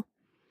you will,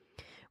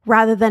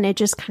 rather than it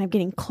just kind of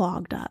getting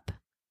clogged up.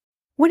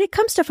 When it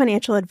comes to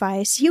financial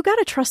advice, you got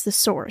to trust the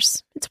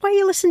source. It's why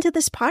you listen to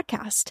this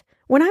podcast.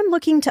 When I'm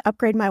looking to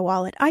upgrade my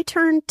wallet, I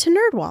turn to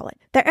NerdWallet.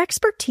 Their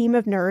expert team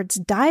of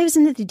nerds dives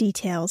into the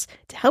details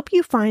to help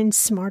you find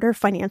smarter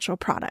financial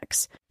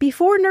products.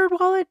 Before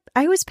NerdWallet,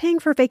 I was paying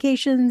for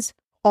vacations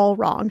all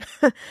wrong.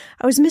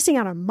 I was missing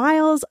out on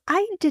miles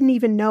I didn't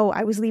even know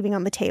I was leaving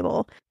on the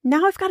table.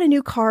 Now I've got a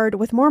new card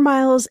with more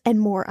miles and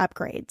more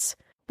upgrades.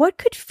 What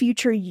could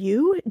future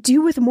you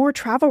do with more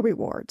travel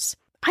rewards?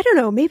 I don't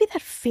know, maybe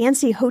that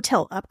fancy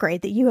hotel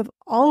upgrade that you have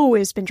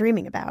always been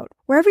dreaming about.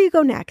 Wherever you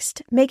go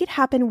next, make it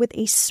happen with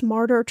a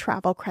smarter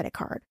travel credit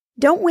card.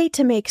 Don't wait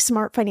to make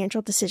smart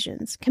financial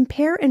decisions.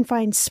 Compare and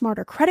find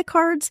smarter credit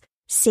cards,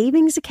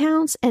 savings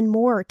accounts, and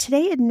more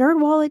today at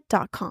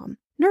nerdwallet.com.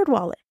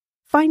 NerdWallet.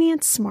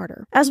 Finance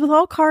smarter. As with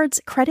all cards,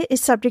 credit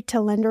is subject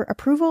to lender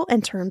approval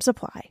and terms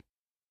apply.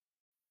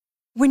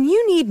 When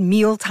you need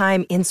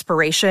mealtime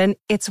inspiration,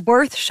 it's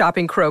worth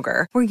shopping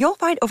Kroger, where you'll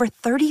find over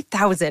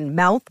 30,000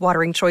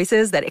 mouth-watering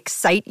choices that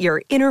excite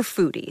your inner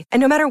foodie. And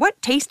no matter what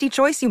tasty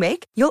choice you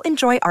make, you'll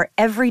enjoy our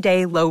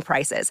everyday low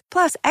prices,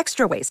 plus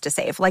extra ways to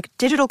save, like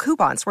digital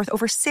coupons worth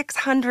over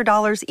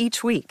 $600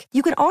 each week.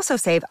 You can also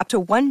save up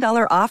to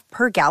 $1 off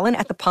per gallon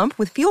at the pump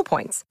with fuel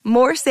points.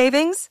 More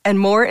savings and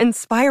more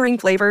inspiring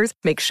flavors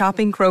make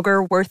shopping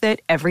Kroger worth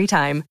it every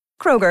time.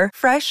 Kroger,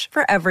 fresh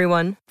for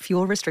everyone.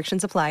 Fuel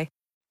restrictions apply.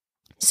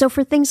 So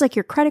for things like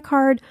your credit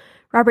card,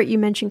 Robert, you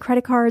mentioned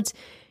credit cards,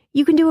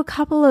 you can do a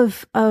couple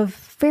of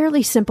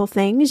fairly simple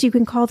things. You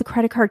can call the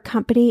credit card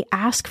company,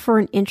 ask for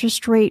an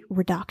interest rate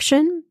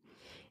reduction.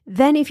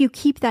 Then if you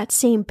keep that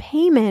same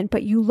payment,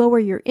 but you lower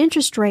your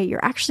interest rate,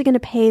 you're actually going to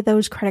pay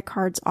those credit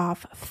cards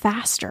off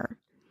faster.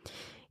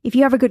 If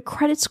you have a good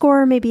credit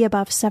score, maybe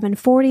above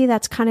 740,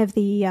 that's kind of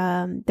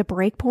the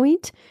break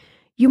point.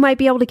 You might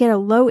be able to get a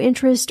low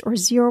interest or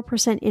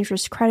 0%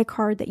 interest credit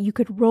card that you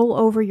could roll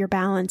over your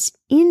balance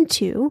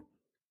into,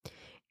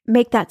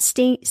 make that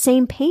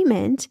same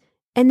payment,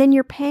 and then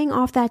you're paying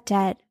off that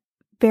debt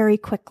very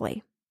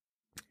quickly.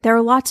 There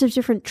are lots of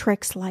different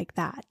tricks like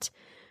that.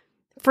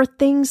 For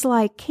things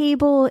like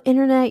cable,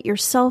 internet, your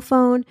cell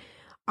phone,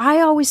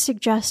 I always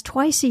suggest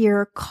twice a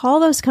year, call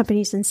those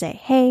companies and say,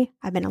 hey,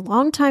 I've been a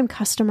long-time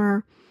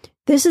customer.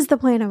 This is the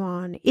plan I'm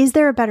on. Is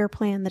there a better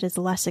plan that is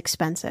less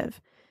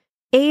expensive?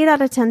 8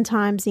 out of 10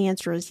 times, the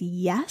answer is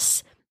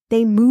yes.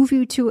 They move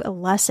you to a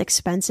less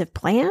expensive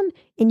plan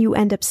and you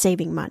end up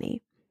saving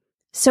money.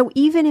 So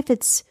even if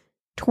it's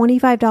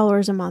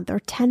 $25 a month or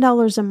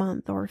 $10 a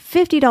month or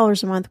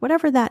 $50 a month,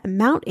 whatever that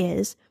amount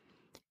is,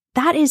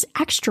 that is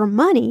extra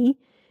money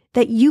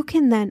that you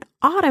can then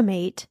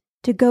automate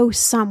to go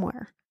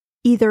somewhere.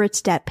 Either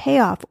it's debt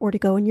payoff or to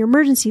go in your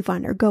emergency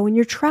fund or go in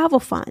your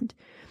travel fund.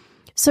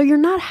 So you're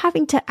not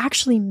having to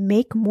actually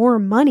make more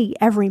money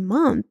every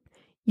month.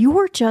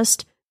 You're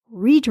just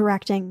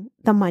redirecting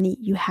the money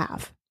you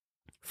have.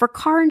 For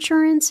car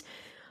insurance,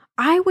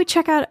 I would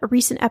check out a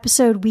recent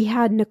episode we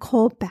had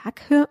Nicole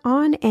back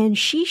on, and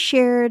she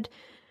shared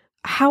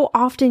how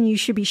often you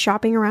should be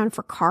shopping around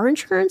for car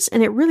insurance,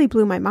 and it really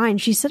blew my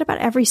mind. She said about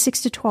every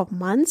 6 to 12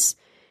 months,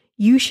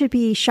 you should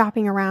be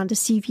shopping around to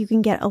see if you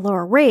can get a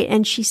lower rate.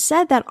 And she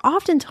said that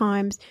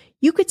oftentimes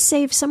you could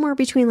save somewhere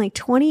between like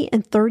 20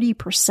 and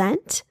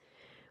 30%.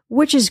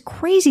 Which is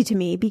crazy to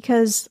me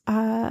because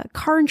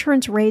car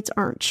insurance rates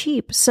aren't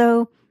cheap.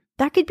 So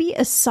that could be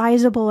a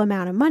sizable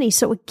amount of money.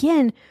 So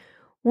again,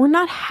 we're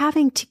not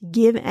having to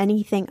give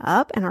anything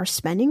up in our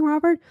spending,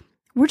 Robert.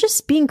 We're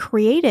just being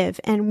creative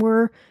and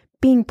we're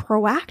being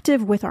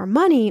proactive with our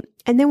money.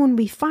 And then when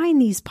we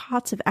find these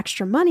pots of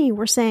extra money,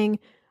 we're saying,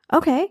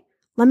 okay,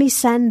 let me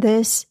send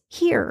this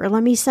here or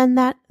let me send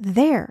that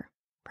there,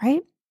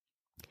 right?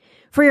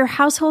 For your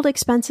household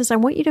expenses, I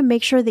want you to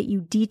make sure that you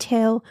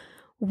detail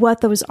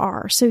what those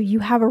are. So you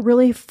have a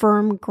really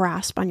firm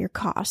grasp on your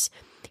costs.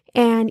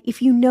 And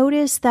if you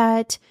notice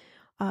that,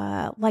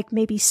 like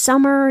maybe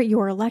summer,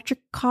 your electric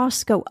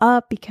costs go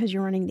up because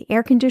you're running the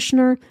air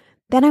conditioner,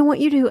 then I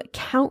want you to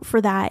account for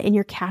that in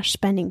your cash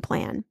spending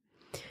plan.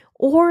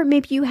 Or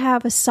maybe you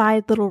have a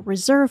side little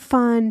reserve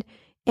fund.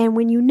 And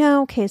when you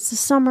know, okay, it's the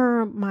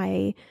summer,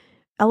 my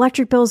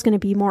electric bill is going to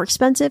be more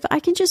expensive, I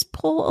can just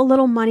pull a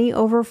little money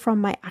over from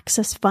my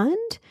excess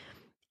fund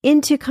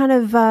into kind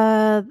of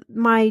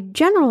my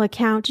general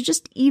account to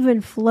just even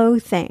flow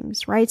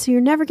things, right? So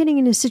you're never getting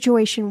in a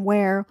situation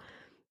where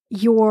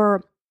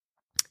you're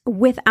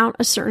without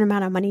a certain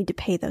amount of money to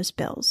pay those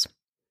bills.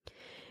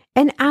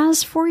 And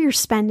as for your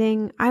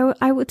spending,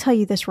 I will tell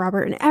you this,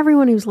 Robert, and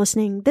everyone who's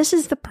listening, this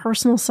is the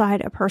personal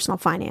side of personal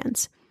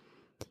finance.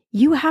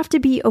 You have to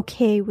be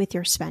okay with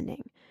your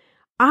spending.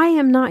 I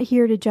am not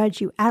here to judge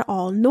you at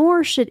all,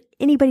 nor should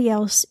anybody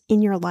else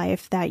in your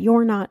life that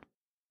you're not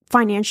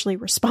financially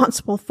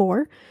responsible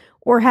for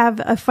or have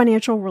a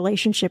financial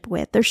relationship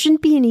with. There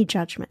shouldn't be any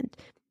judgment.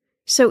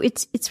 So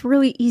it's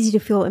really easy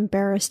to feel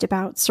embarrassed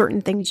about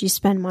certain things you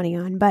spend money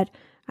on, but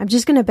I'm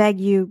just going to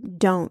beg you,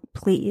 don't,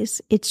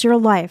 please. It's your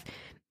life.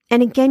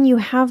 And again, you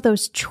have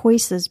those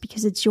choices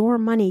because it's your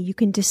money. You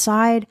can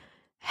decide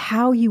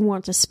how you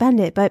want to spend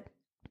it, but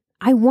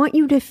I want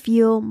you to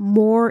feel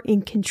more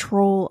in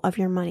control of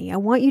your money. I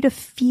want you to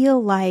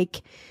feel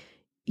like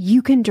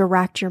you can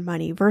direct your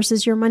money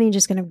versus your money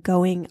just kind of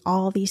going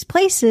all these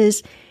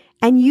places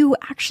and you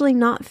actually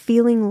not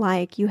feeling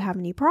like you have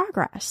any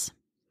progress.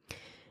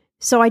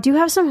 So I do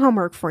have some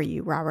homework for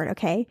you, Robert,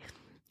 okay?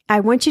 I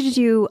want you to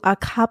do a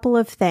couple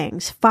of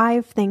things,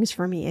 5 things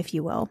for me, if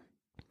you will.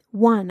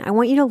 1, I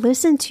want you to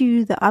listen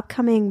to the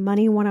upcoming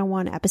Money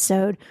 101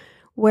 episode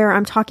where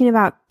I'm talking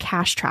about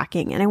cash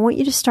tracking, and I want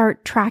you to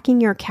start tracking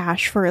your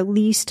cash for at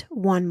least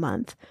 1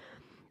 month.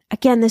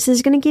 Again, this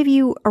is going to give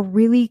you a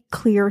really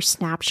clear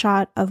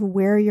snapshot of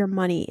where your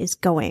money is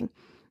going.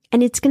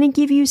 And it's going to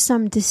give you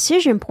some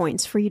decision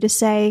points for you to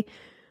say,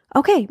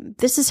 okay,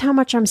 this is how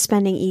much I'm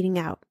spending eating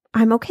out.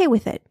 I'm okay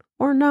with it.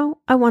 Or no,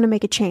 I want to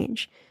make a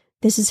change.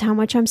 This is how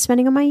much I'm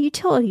spending on my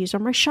utilities or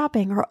my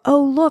shopping. Or,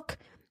 oh, look,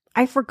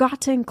 I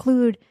forgot to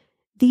include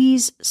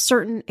these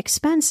certain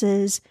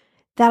expenses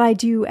that I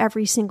do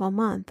every single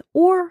month.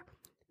 Or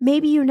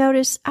maybe you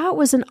notice, oh, it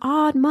was an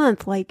odd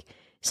month, like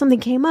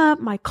something came up,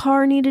 my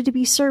car needed to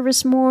be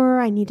serviced more,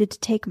 I needed to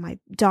take my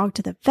dog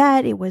to the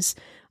vet, it was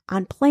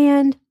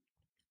unplanned.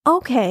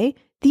 Okay,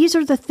 these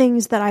are the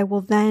things that I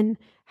will then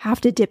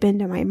have to dip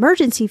into my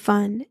emergency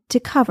fund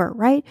to cover,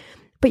 right?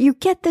 But you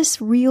get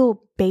this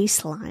real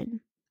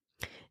baseline.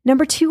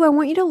 Number 2, I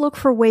want you to look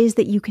for ways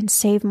that you can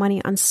save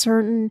money on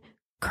certain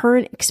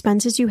current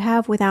expenses you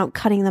have without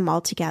cutting them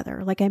all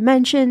together. Like I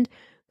mentioned,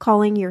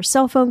 calling your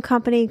cell phone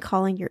company,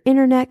 calling your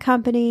internet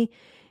company,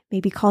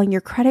 maybe calling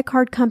your credit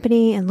card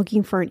company and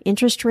looking for an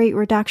interest rate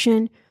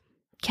reduction.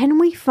 Can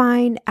we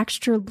find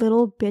extra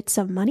little bits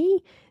of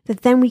money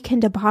that then we can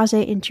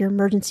deposit into your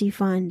emergency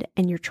fund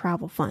and your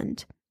travel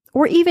fund,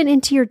 or even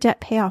into your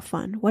debt payoff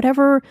fund,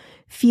 whatever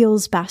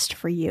feels best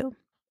for you?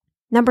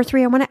 Number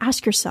 3, I want to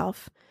ask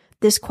yourself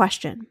this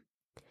question.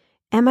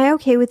 Am I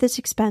okay with this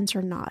expense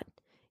or not?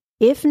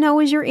 If no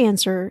is your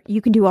answer,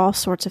 you can do all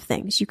sorts of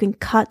things. You can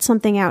cut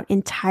something out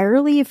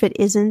entirely if it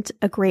isn't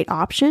a great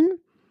option,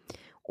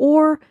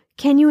 or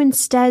can you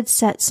instead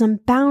set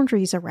some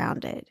boundaries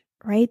around it,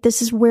 right?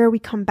 This is where we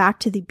come back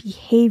to the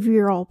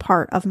behavioral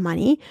part of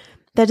money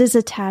that is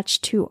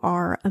attached to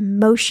our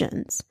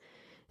emotions.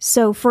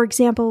 So for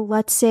example,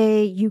 let's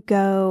say you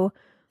go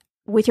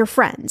with your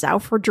friends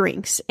out for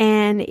drinks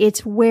and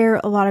it's where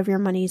a lot of your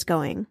money is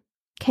going.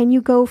 Can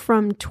you go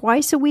from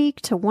twice a week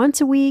to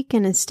once a week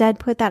and instead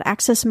put that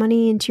excess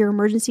money into your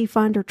emergency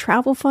fund or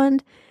travel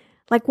fund?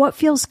 Like what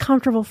feels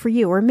comfortable for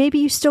you? Or maybe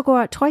you still go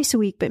out twice a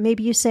week, but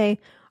maybe you say,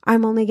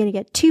 I'm only going to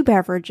get 2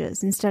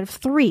 beverages instead of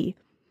 3.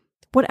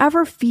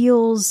 Whatever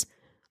feels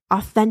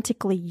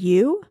authentically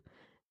you,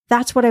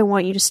 that's what I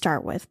want you to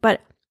start with.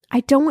 But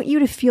I don't want you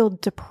to feel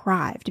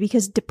deprived,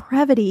 because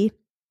depravity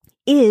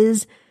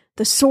is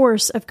the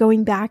source of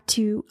going back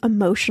to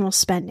emotional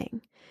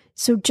spending.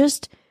 So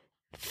just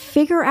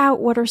figure out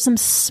what are some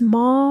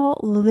small,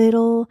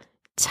 little,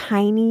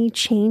 tiny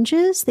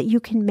changes that you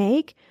can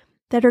make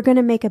that are going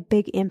to make a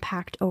big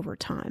impact over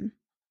time.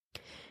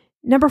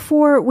 Number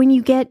 4, when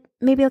you get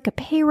maybe like a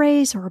pay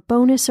raise or a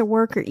bonus at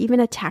work or even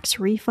a tax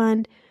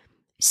refund,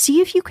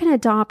 see if you can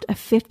adopt a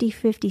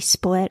 50-50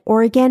 split,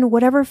 or again,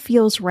 whatever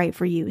feels right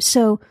for you.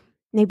 So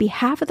maybe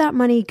half of that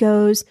money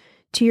goes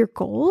to your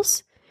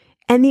goals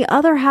and the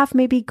other half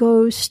maybe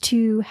goes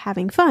to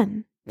having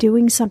fun,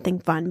 doing something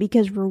fun,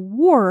 because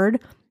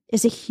reward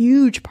is a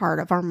huge part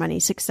of our money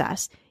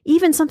success,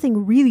 even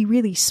something really,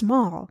 really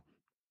small.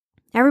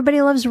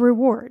 Everybody loves a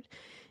reward.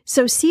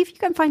 So see if you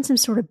can find some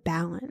sort of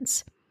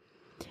balance.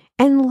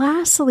 And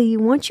lastly,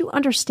 once you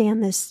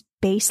understand this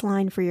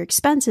baseline for your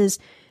expenses,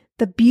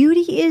 the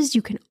beauty is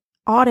you can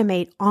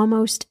automate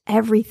almost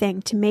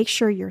everything to make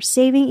sure you're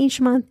saving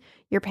each month,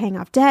 you're paying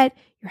off debt,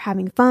 you're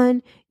having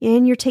fun,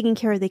 and you're taking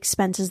care of the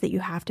expenses that you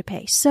have to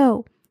pay.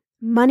 So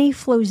money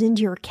flows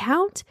into your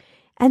account,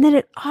 and then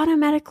it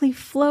automatically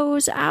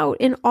flows out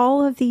in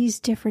all of these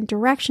different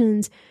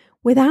directions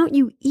without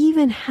you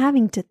even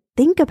having to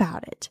think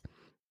about it.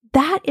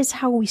 That is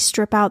how we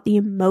strip out the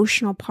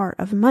emotional part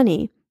of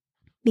money,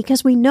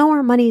 because we know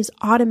our money is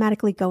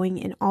automatically going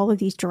in all of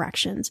these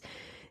directions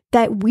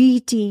that we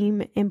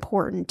deem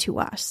important to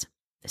us.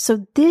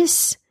 So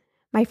this,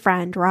 my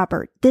friend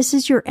Robert, this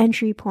is your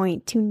entry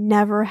point to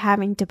never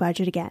having to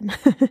budget again.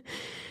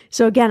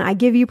 So again, I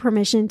give you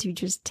permission to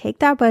just take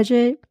that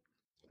budget,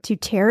 to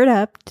tear it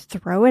up, to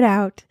throw it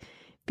out,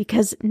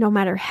 because no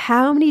matter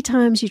how many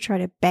times you try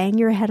to bang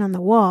your head on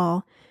the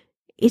wall,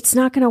 it's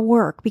not going to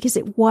work because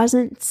it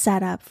wasn't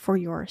set up for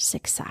your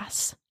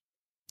success.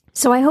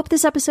 So I hope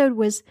this episode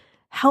was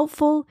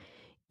helpful.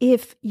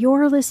 If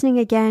you're listening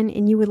again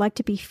and you would like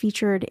to be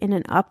featured in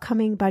an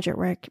upcoming Budget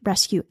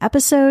Rescue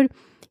episode,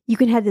 you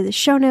can head to the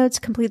show notes,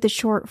 complete the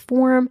short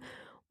form,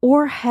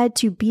 or head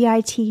to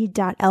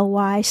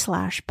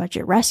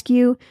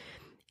bit.ly/budgetrescue.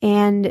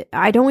 And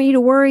I don't want you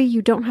to worry.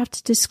 You don't have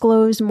to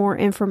disclose more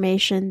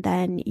information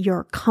than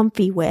you're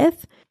comfy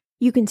with.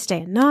 You can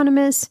stay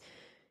anonymous.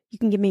 You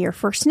can give me your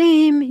first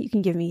name. You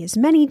can give me as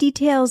many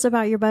details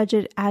about your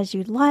budget as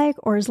you'd like,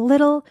 or as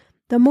little.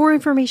 The more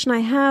information I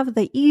have,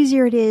 the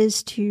easier it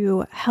is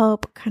to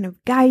help kind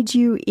of guide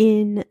you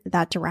in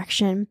that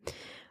direction.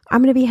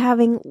 I'm going to be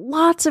having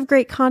lots of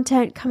great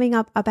content coming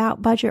up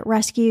about Budget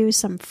Rescue,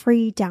 some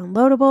free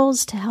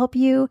downloadables to help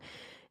you,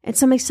 and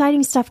some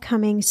exciting stuff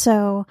coming.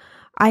 So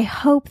I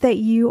hope that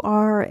you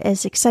are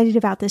as excited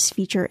about this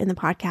feature in the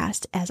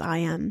podcast as I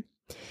am.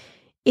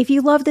 If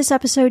you love this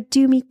episode,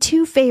 do me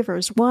 2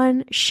 favors.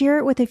 1, share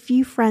it with a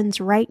few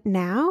friends right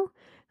now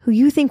who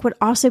you think would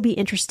also be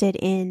interested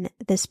in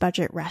this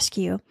Budget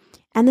Rescue.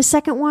 And the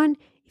second one,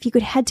 if you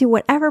could head to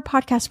whatever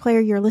podcast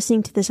player you're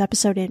listening to this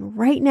episode in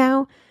right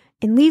now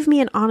and leave me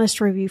an honest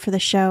review for the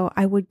show,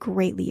 I would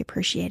greatly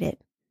appreciate it.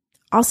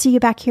 I'll see you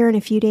back here in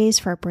a few days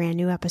for a brand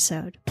new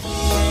episode.